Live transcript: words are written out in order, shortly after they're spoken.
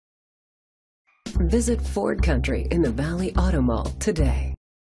Visit Ford Country in the Valley Auto Mall today.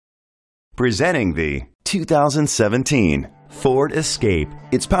 Presenting the 2017 Ford Escape.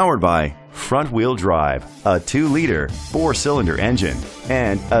 It's powered by front-wheel drive, a 2-liter 4-cylinder engine,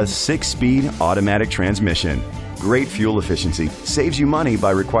 and a 6-speed automatic transmission. Great fuel efficiency saves you money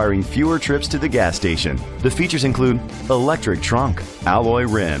by requiring fewer trips to the gas station. The features include electric trunk, alloy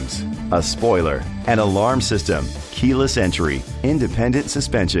rims, a spoiler, an alarm system, keyless entry, independent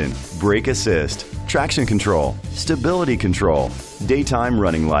suspension, brake assist, traction control, stability control, daytime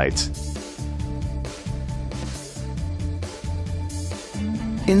running lights.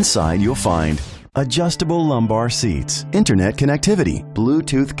 Inside you'll find adjustable lumbar seats, internet connectivity,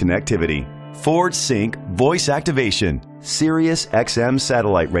 Bluetooth connectivity, Ford Sync voice activation, Sirius XM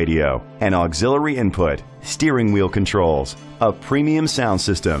satellite radio, and auxiliary input, steering wheel controls, a premium sound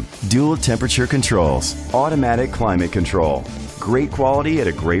system, dual temperature controls, automatic climate control. Great quality at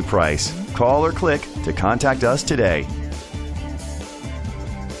a great price. Call or click to contact us today.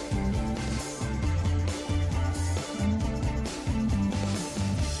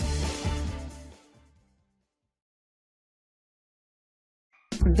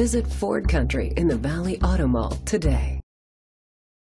 Visit Ford Country in the Valley Auto Mall today.